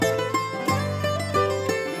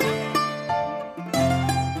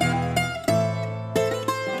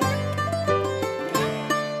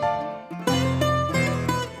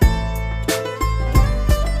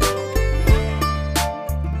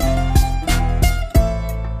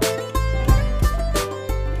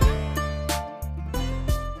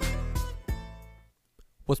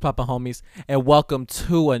What's poppin', homies? And welcome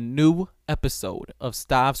to a new episode of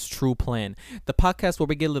Stav's True Plan, the podcast where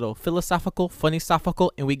we get a little philosophical,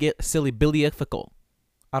 funny-sophical, and we get silly-billy-ifical.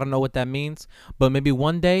 I don't know what that means, but maybe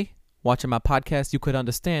one day, watching my podcast, you could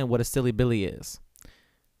understand what a silly-billy is.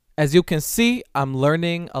 As you can see, I'm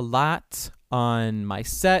learning a lot on my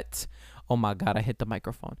set. Oh my God, I hit the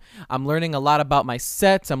microphone. I'm learning a lot about my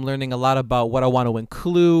sets. I'm learning a lot about what I want to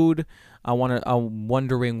include. I'm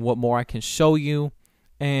wondering what more I can show you.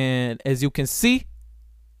 And as you can see,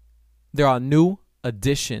 there are new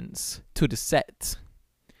additions to the set.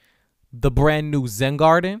 The brand new Zen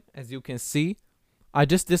Garden, as you can see. I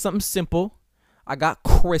just did something simple. I got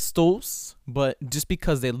crystals, but just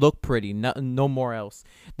because they look pretty, no more else.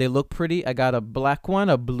 They look pretty. I got a black one,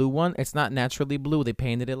 a blue one. It's not naturally blue. They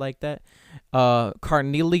painted it like that.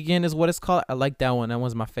 Carnelian is what it's called. I like that one. That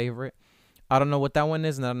one's my favorite. I don't know what that one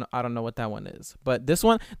is, and I don't know what that one is. But this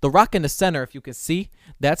one, the rock in the center, if you can see,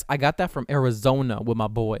 I got that from Arizona with my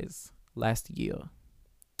boys last year.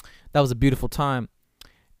 That was a beautiful time.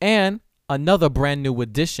 And another brand new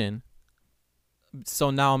addition,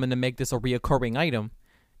 so now I'm going to make this a reoccurring item,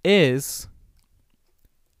 is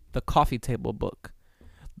the coffee table book.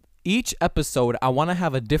 Each episode, I want to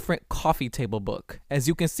have a different coffee table book. As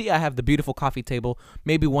you can see, I have the beautiful coffee table.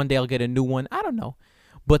 Maybe one day I'll get a new one. I don't know.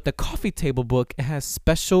 But the coffee table book, it has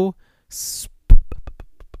special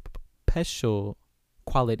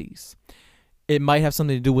qualities. It might have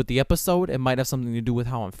something to do with the episode. It might have something to do with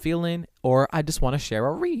how I'm feeling. Or I just want to share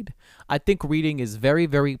a read. I think reading is very,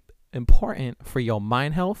 very important for your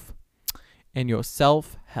mind health and your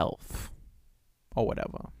self-health. Or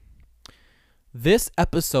whatever. This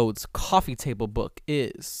episode's coffee table book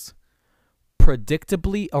is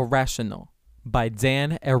Predictably Irrational by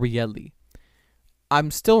Dan Ariely. I'm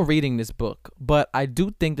still reading this book, but I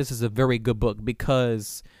do think this is a very good book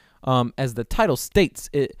because, as the title states,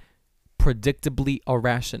 it predictably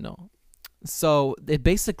irrational. So it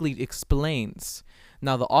basically explains.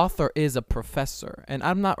 Now the author is a professor, and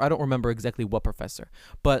I don't remember exactly what professor,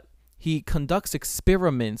 but he conducts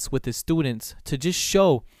experiments with his students to just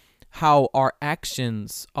show how our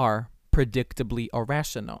actions are predictably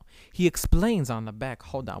irrational. He explains on the back.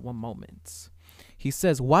 Hold on one moment. He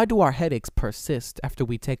says, why do our headaches persist after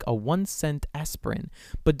we take a 1-cent aspirin,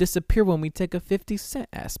 but disappear when we take a 50-cent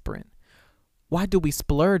aspirin? Why do we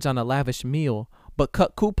splurge on a lavish meal, but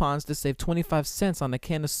cut coupons to save 25 cents on a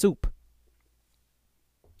can of soup?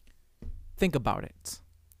 Think about it.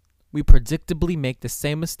 We predictably make the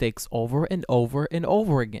same mistakes over and over and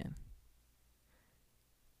over again.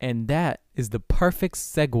 And that is the perfect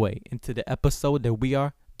segue into the episode that we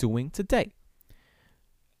are doing today.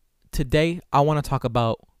 Today, I want to talk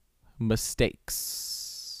about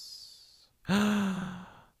mistakes. Oh,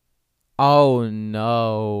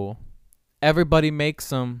 no. Everybody makes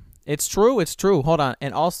them. It's true. Hold on.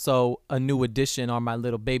 And also, a new addition are my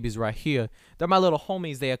little babies right here. They're my little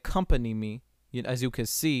homies. They accompany me. As you can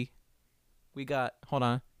see, we got, hold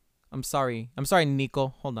on. I'm sorry,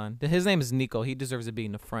 Nico. Hold on. His name is Nico. He deserves to be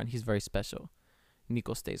in the front. He's very special.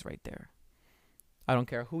 Nico stays right there. I don't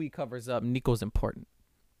care who he covers up. Nico's important.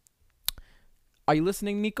 Are you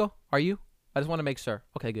listening, Nico? Are you? I just want to make sure.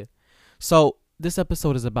 Okay, good. So this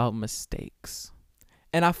episode is about mistakes.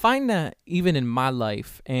 And I find that even in my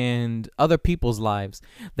life and other people's lives,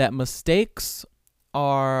 that mistakes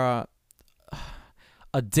are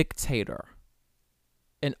a dictator,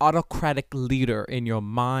 an autocratic leader in your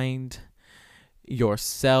mind,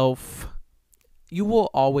 yourself. You will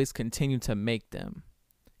always continue to make them.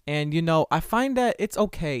 And, I find that it's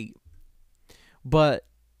okay, but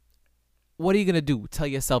what are you going to do? Tell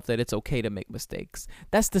yourself that it's okay to make mistakes.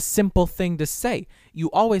 That's the simple thing to say. You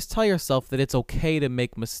always tell yourself that it's okay to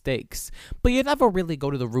make mistakes, but you never really go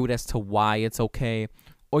to the root as to why it's okay,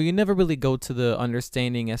 or you never really go to the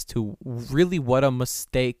understanding as to really what a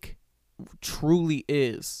mistake truly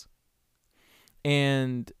is.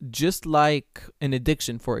 And just like an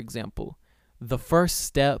addiction, for example, the first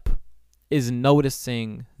step is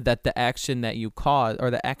noticing that the action that you caused or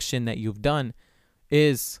the action that you've done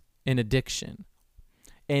is an addiction.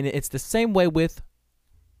 And it's the same way with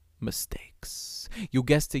mistakes. You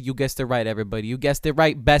guessed it right, everybody. You guessed it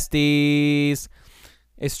right, besties.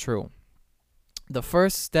 It's true. The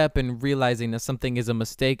first step in realizing that something is a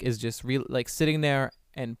mistake is just like sitting there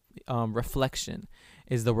and reflection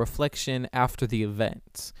is the reflection after the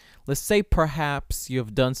event. Let's say perhaps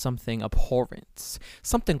you've done something abhorrent,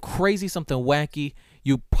 something crazy, something wacky.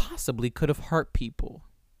 You possibly could have hurt people.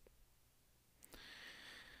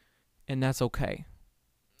 And that's okay.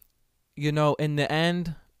 In the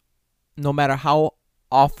end, no matter how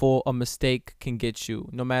awful a mistake can get you,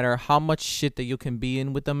 no matter how much shit that you can be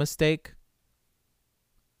in with a mistake,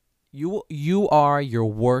 you are your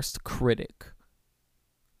worst critic.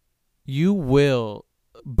 You will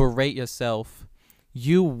berate yourself.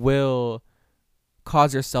 You will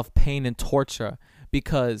cause yourself pain and torture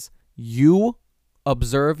because you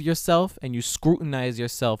observe yourself and you scrutinize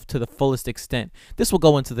yourself to the fullest extent. This will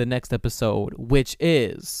go into the next episode, which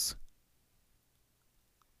is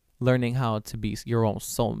learning how to be your own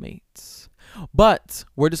soulmate. But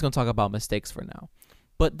we're just going to talk about mistakes for now.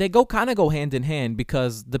 But they kind of go hand in hand,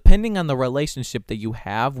 because depending on the relationship that you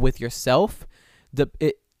have with yourself,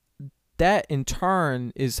 that in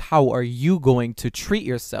turn is how are you going to treat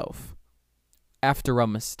yourself after a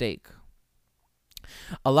mistake.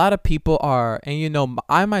 A lot of people are, and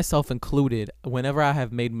I myself included, whenever I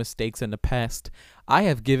have made mistakes in the past, I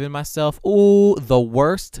have given myself the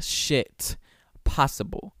worst shit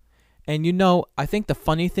possible. And I think the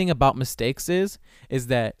funny thing about mistakes is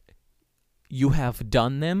that you have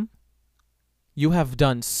done them. You have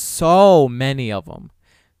done so many of them.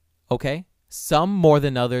 Okay? Some more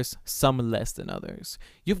than others, some less than others.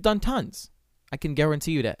 You've done tons. I can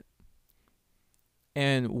guarantee you that.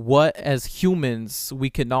 And what, as humans, we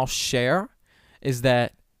can all share is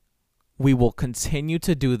that we will continue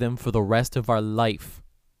to do them for the rest of our life.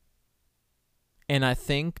 And I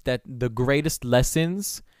think that the greatest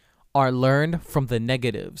lessons are learned from the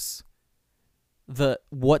negatives.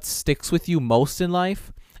 What sticks with you most in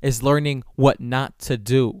life is learning what not to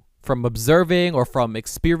do, from observing or from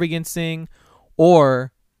experiencing,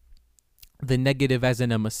 or the negative as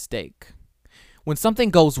in a mistake. When something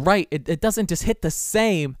goes right, it doesn't just hit the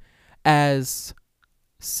same as,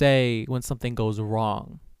 say, when something goes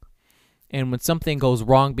wrong. And when something goes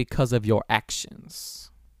wrong because of your actions.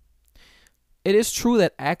 It is true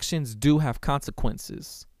that actions do have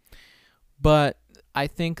consequences. But I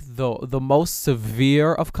think the most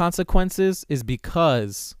severe of consequences is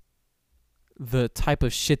because the type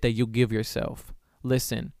of shit that you give yourself.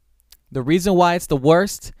 Listen, the reason why it's the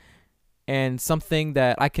worst, and something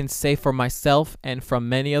that I can say for myself and from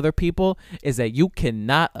many other people, is that you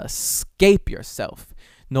cannot escape yourself.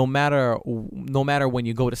 No matter when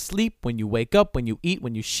you go to sleep, when you wake up, when you eat,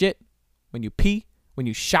 when you shit, when you pee, when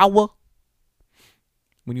you shower,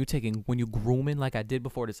 when you grooming like I did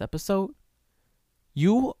before this episode,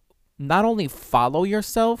 you not only follow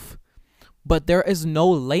yourself, but there is no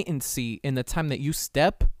latency in the time that you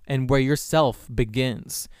step and where yourself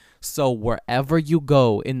begins. So wherever you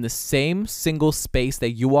go, in the same single space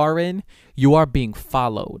that you are in, you are being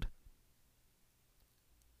followed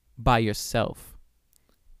by yourself.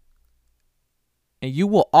 And you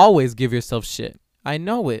will always give yourself shit. I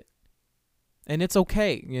know it. And it's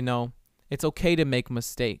okay, It's okay to make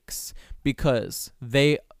mistakes, because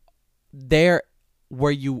they're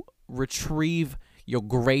where you retrieve your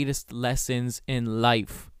greatest lessons in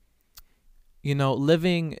life.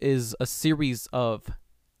 Living is a series of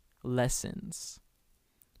lessons.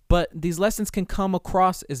 But these lessons can come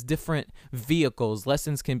across as different vehicles.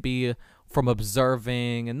 Lessons can be from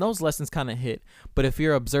observing, and those lessons kind of hit. But if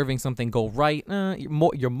you're observing something go right,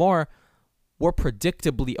 you're more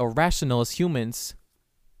predictably irrational as humans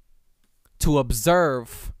to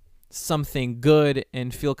observe something good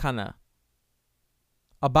and feel kind of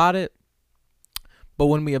about it. But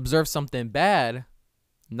when we observe something bad,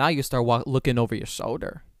 now you start looking over your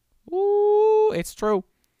shoulder. Ooh, it's true.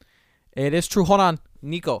 It is true. Hold on,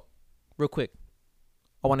 Nico, real quick.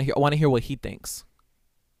 I want to hear what he thinks.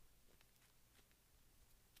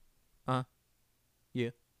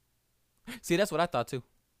 Yeah. See, that's what I thought too.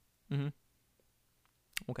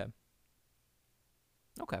 Okay.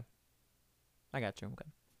 I got you. Okay.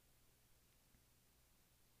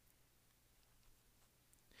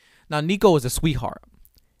 Now, Nico is a sweetheart,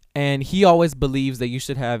 and he always believes that you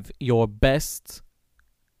should have your best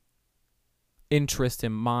interest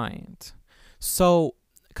in mind. So,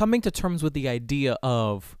 coming to terms with the idea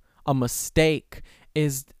of a mistake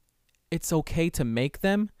is it's okay to make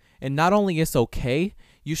them, and not only it's okay,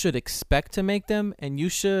 you should expect to make them, and you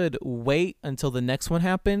should wait until the next one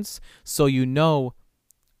happens so you know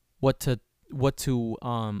what to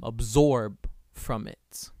absorb from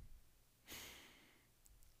it.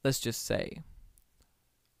 Let's just say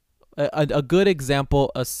a good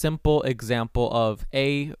example, a simple example of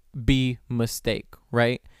a B mistake,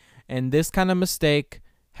 right? And this kind of mistake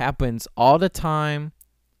happens all the time,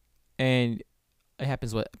 and it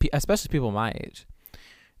happens with especially people my age.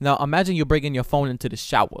 Now, imagine you bringing your phone into the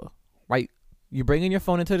shower, right? You bring in your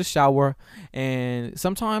phone into the shower, and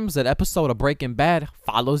sometimes that episode of Breaking Bad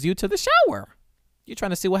follows you to the shower. You're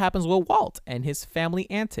trying to see what happens with Walt and his family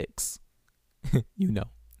antics. You know.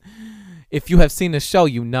 If you have seen the show,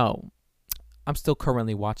 you know. I'm still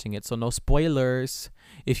currently watching it, so no spoilers.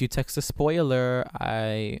 If you text a spoiler,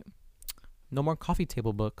 no more coffee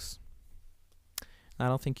table books. I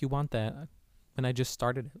don't think you want that when I just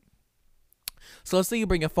started it. So let's say you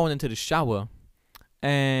bring your phone into the shower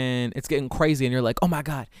and it's getting crazy and you're like, oh my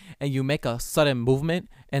God. And you make a sudden movement,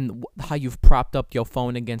 and how you've propped up your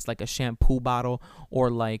phone against like a shampoo bottle or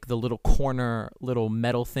like the little corner little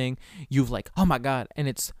metal thing. You've like, oh my God. And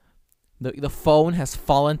it's the phone has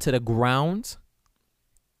fallen to the ground.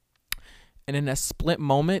 And in that split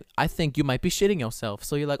moment, I think you might be shitting yourself.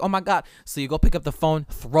 So you're like, oh my God. So you go pick up the phone,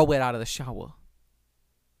 throw it out of the shower.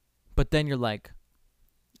 But then you're like,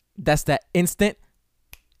 that's that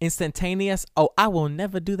instantaneous, oh, I will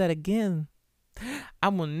never do that again. I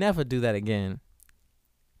will never do that again.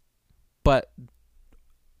 But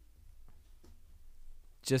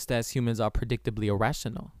just as humans are predictably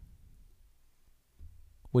irrational,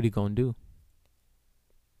 what are you going to do?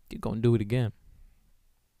 You're going to do it again.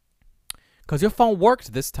 Because your phone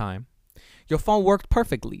worked this time. Your phone worked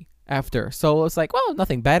perfectly after. So it's like, well,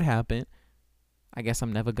 nothing bad happened. I guess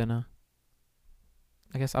I'm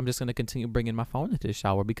just going to continue bringing my phone into the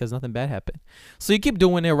shower because nothing bad happened. So you keep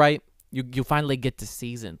doing it, right? You finally get to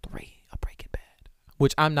season 3 of Breaking Bad,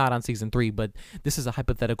 which I'm not on season 3, but this is a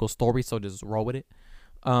hypothetical story, so just roll with it.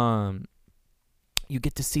 You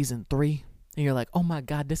get to season 3 and you're like, oh my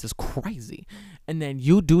God, this is crazy. And then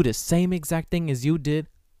you do the same exact thing as you did.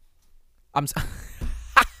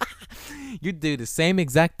 You do the same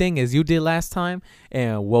exact thing as you did last time,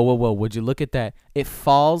 and whoa, would you look at that? It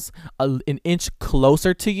falls an inch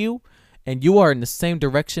closer to you, and you are in the same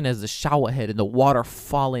direction as the shower head, and the water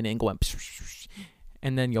falling and going,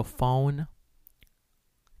 and then your phone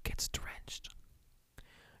gets drenched.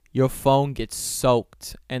 Your phone gets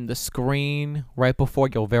soaked, and the screen right before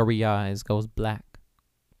your very eyes goes black.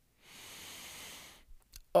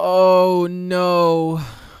 Oh no,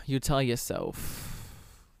 you tell yourself.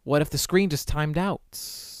 What if the screen just timed out?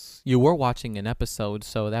 You were watching an episode,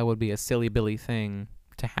 so that would be a silly Billy thing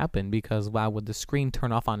to happen, because why would the screen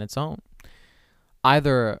turn off on its own?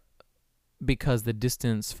 Either because the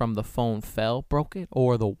distance from the phone broke it,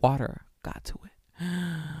 or the water got to it.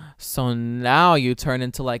 So now you turn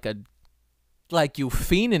into like you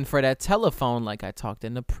fiending for that telephone, like I talked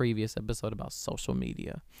in the previous episode about social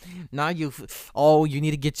media. Now you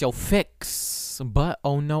need to get your fix. But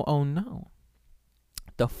oh no.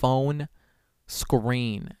 The phone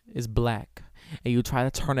screen is black, and you try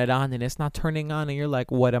to turn it on and it's not turning on, and you're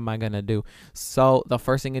like, what am I gonna do? So the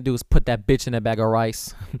first thing you do is put that bitch in a bag of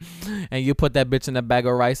rice. And you put that bitch in a bag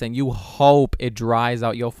of rice and you hope it dries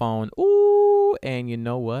out your phone. Ooh, and you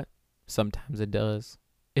know what? Sometimes it does.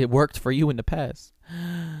 It worked for you in the past.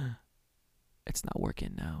 It's not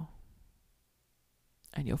working now.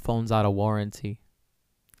 And your phone's out of warranty.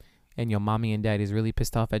 And your mommy and daddy's really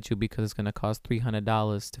pissed off at you because it's going to cost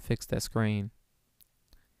 $300 to fix that screen.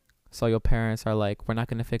 So your parents are like, we're not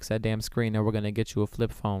going to fix that damn screen, and we're going to get you a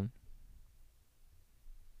flip phone.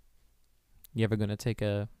 You ever going to take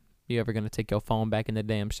your phone back in the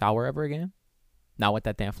damn shower ever again? Not with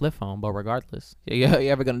that damn flip phone, but regardless. You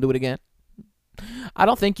ever going to do it again? I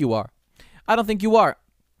don't think you are.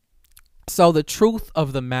 So the truth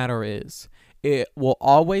of the matter is, it will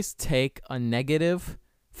always take a negative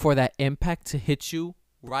for that impact to hit you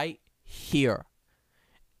right here.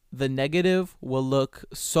 The negative will look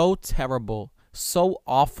so terrible, so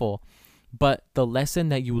awful, but the lesson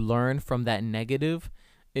that you learn from that negative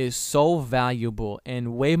is so valuable,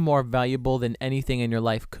 and way more valuable than anything in your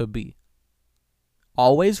life could be.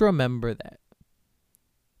 Always remember that.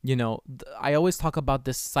 You know, I always talk about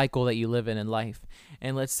this cycle that you live in life.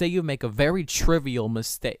 And let's say you make a very trivial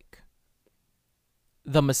mistake.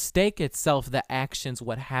 The mistake itself, the actions,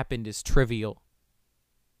 what happened is trivial.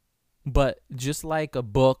 But just like a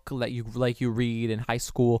book that you read in high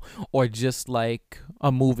school, or just like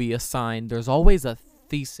a movie assigned, there's always a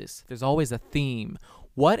thesis. There's always a theme.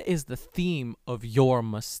 What is the theme of your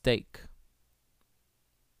mistake?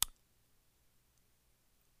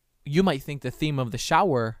 You might think the theme of the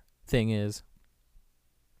shower thing is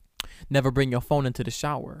never bring your phone into the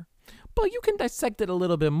shower. But you can dissect it a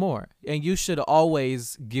little bit more, and you should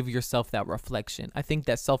always give yourself that reflection. I think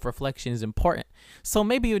that self-reflection is important. So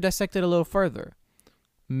maybe you dissect it a little further.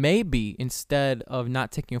 Maybe instead of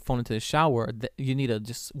not taking your phone into the shower, you need to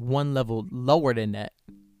just one level lower than that,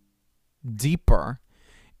 deeper.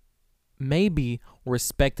 Maybe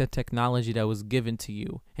respect the technology that was given to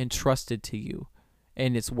you and trusted to you,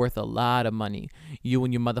 and it's worth a lot of money. You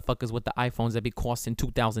and your motherfuckers with the iPhones that be costing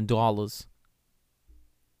 $2,000.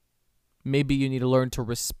 maybe you need to learn to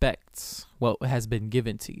respect what has been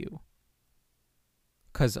given to you.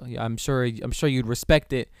 Cause I'm sure you'd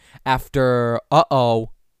respect it after you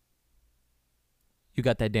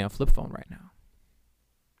got that damn flip phone right now.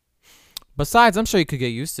 Besides, I'm sure you could get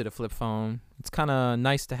used to the flip phone. It's kind of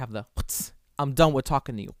nice to have the I'm done with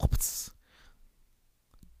talking to you.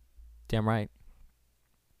 Damn right.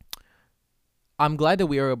 I'm glad that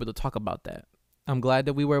we were able to talk about that. I'm glad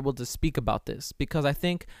that we were able to speak about this because I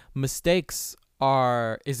think mistakes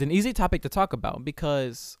is an easy topic to talk about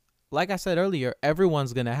because, like I said earlier,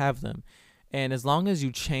 everyone's going to have them. And as long as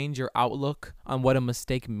you change your outlook on what a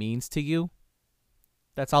mistake means to you,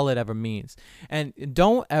 that's all it ever means. And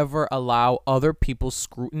don't ever allow other people's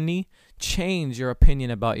scrutiny change your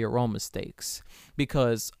opinion about your own mistakes.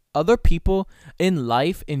 Because other people in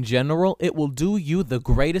life in general, it will do you the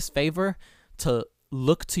greatest favor to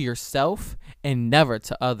look to yourself and never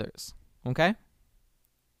to others. Okay?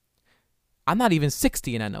 I'm not even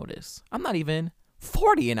 60 and I know this. I'm not even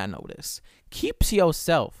 40 and I know this. Keep to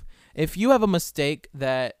yourself. If you have a mistake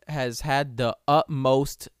that has had the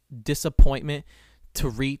utmost disappointment to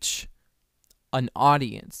reach an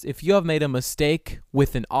audience, if you have made a mistake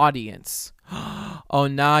with an audience, oh,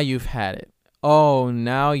 now you've had it. Oh,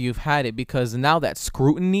 now you've had it because now that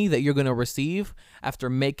scrutiny that you're going to receive after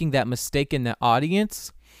making that mistake in the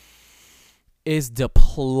audience is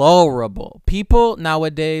deplorable. People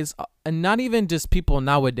nowadays, and not even just people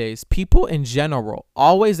nowadays, people in general,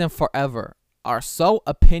 always and forever, are so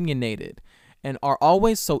opinionated and are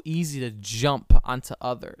always so easy to jump onto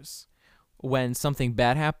others when something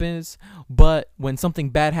bad happens. But when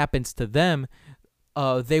something bad happens to them,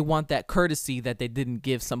 they want that courtesy that they didn't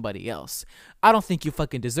give somebody else. I don't think you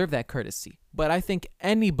fucking deserve that courtesy, but I think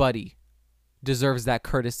anybody deserves that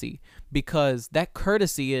courtesy because that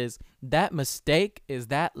courtesy is that mistake is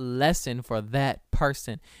that lesson for that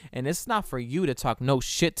person. And it's not for you to talk no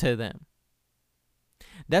shit to them.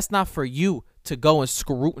 That's not for you to go and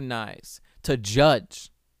scrutinize, to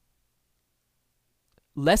judge.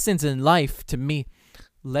 Lessons in life, to me,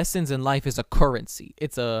 lessons in life is a currency.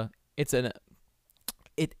 It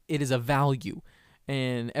is a value,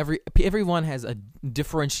 and everyone has a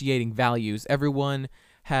differentiating values. Everyone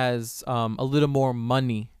has a little more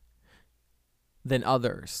money than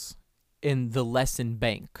others in the lesson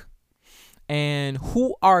bank. And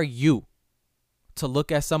who are you to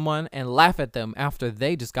look at someone and laugh at them after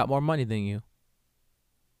they just got more money than you?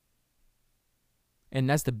 And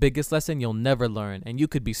that's the biggest lesson you'll never learn. And you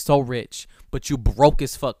could be so rich, but you broke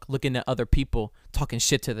as fuck looking at other people, talking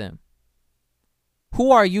shit to them.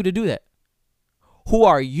 Who are you to do that? Who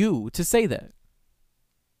are you to say that?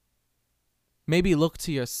 Maybe look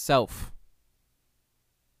to yourself.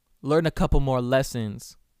 Learn a couple more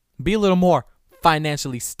lessons. Be a little more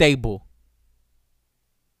financially stable.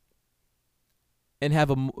 And have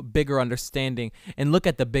a bigger understanding and look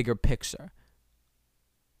at the bigger picture.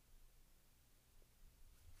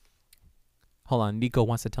 Hold on, Nico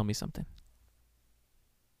wants to tell me something.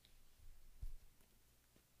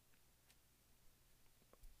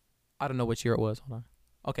 I don't know which year it was. Hold on.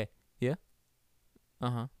 Okay. Yeah?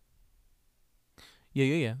 Uh-huh.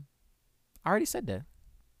 Yeah. I already said that.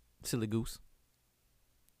 Silly goose.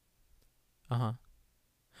 Uh-huh.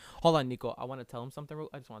 Hold on, Nico. I want to tell him something.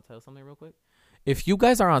 I just want to tell you something real quick. If you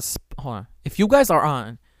guys are on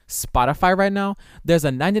Spotify right now, there's a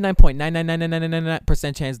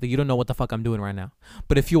 99.99999% chance that you don't know what the fuck I'm doing right now.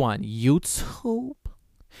 But if you on YouTube,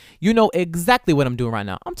 you know exactly what I'm doing right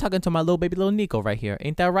now. I'm talking to my little baby little Nico right here.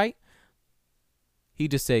 Ain't that right? He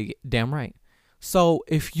just said, damn right. So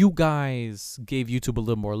if you guys gave YouTube a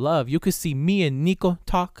little more love, you could see me and Nico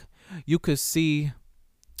talk. You could see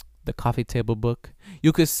the coffee table book.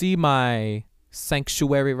 You could see my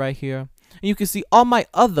sanctuary right here. And you can see all my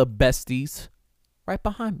other besties right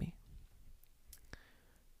behind me.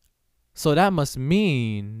 So that must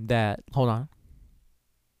mean that, hold on.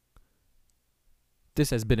 This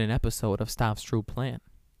has been an episode of Stav's True Plan.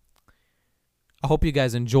 I hope you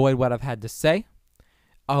guys enjoyed what I've had to say.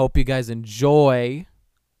 I hope you guys enjoy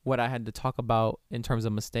what I had to talk about in terms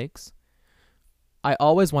of mistakes. I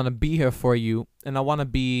always want to be here for you, and I want to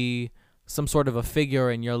be some sort of a figure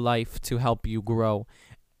in your life to help you grow.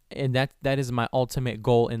 And that is my ultimate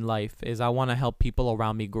goal in life, is I want to help people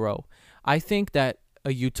around me grow. I think that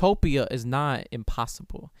a utopia is not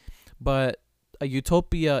impossible, but a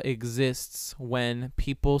utopia exists when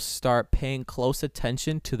people start paying close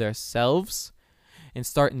attention to themselves and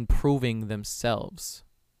start improving themselves.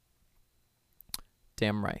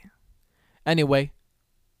 Damn right. Anyway,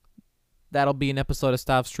 that'll be an episode of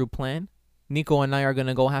Stav's True Plan. Nico and I are going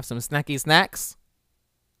to go have some snacky snacks,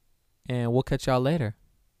 and we'll catch y'all later.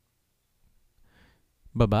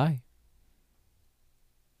 Bye-bye.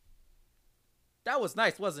 That was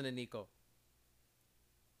nice, wasn't it, Nico?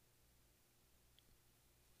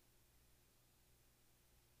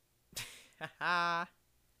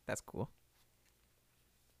 That's cool.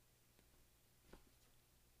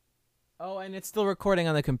 Oh, and it's still recording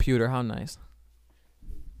on the computer. How nice.